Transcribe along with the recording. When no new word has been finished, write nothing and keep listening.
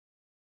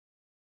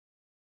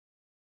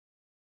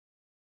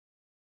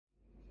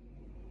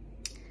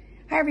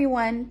Hi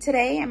everyone,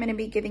 today I'm going to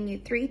be giving you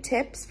 3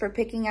 tips for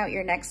picking out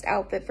your next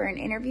outfit for an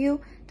interview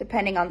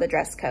depending on the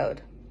dress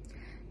code.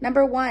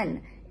 Number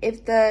 1,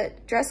 if the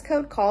dress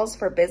code calls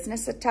for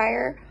business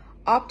attire,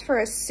 opt for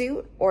a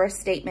suit or a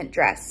statement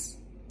dress.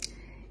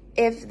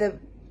 If the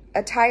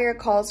attire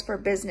calls for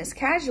business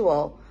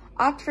casual,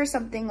 opt for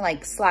something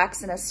like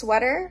slacks and a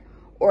sweater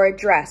or a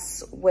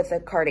dress with a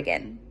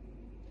cardigan.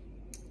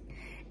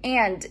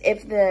 And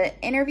if the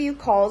interview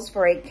calls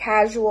for a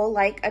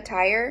casual-like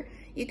attire,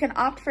 you can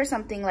opt for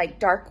something like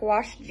dark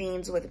wash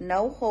jeans with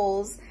no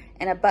holes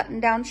and a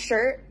button-down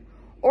shirt,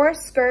 or a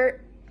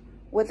skirt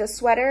with a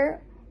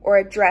sweater, or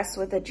a dress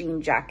with a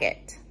jean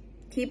jacket.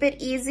 Keep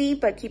it easy,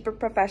 but keep it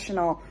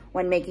professional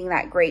when making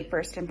that great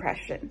first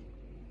impression.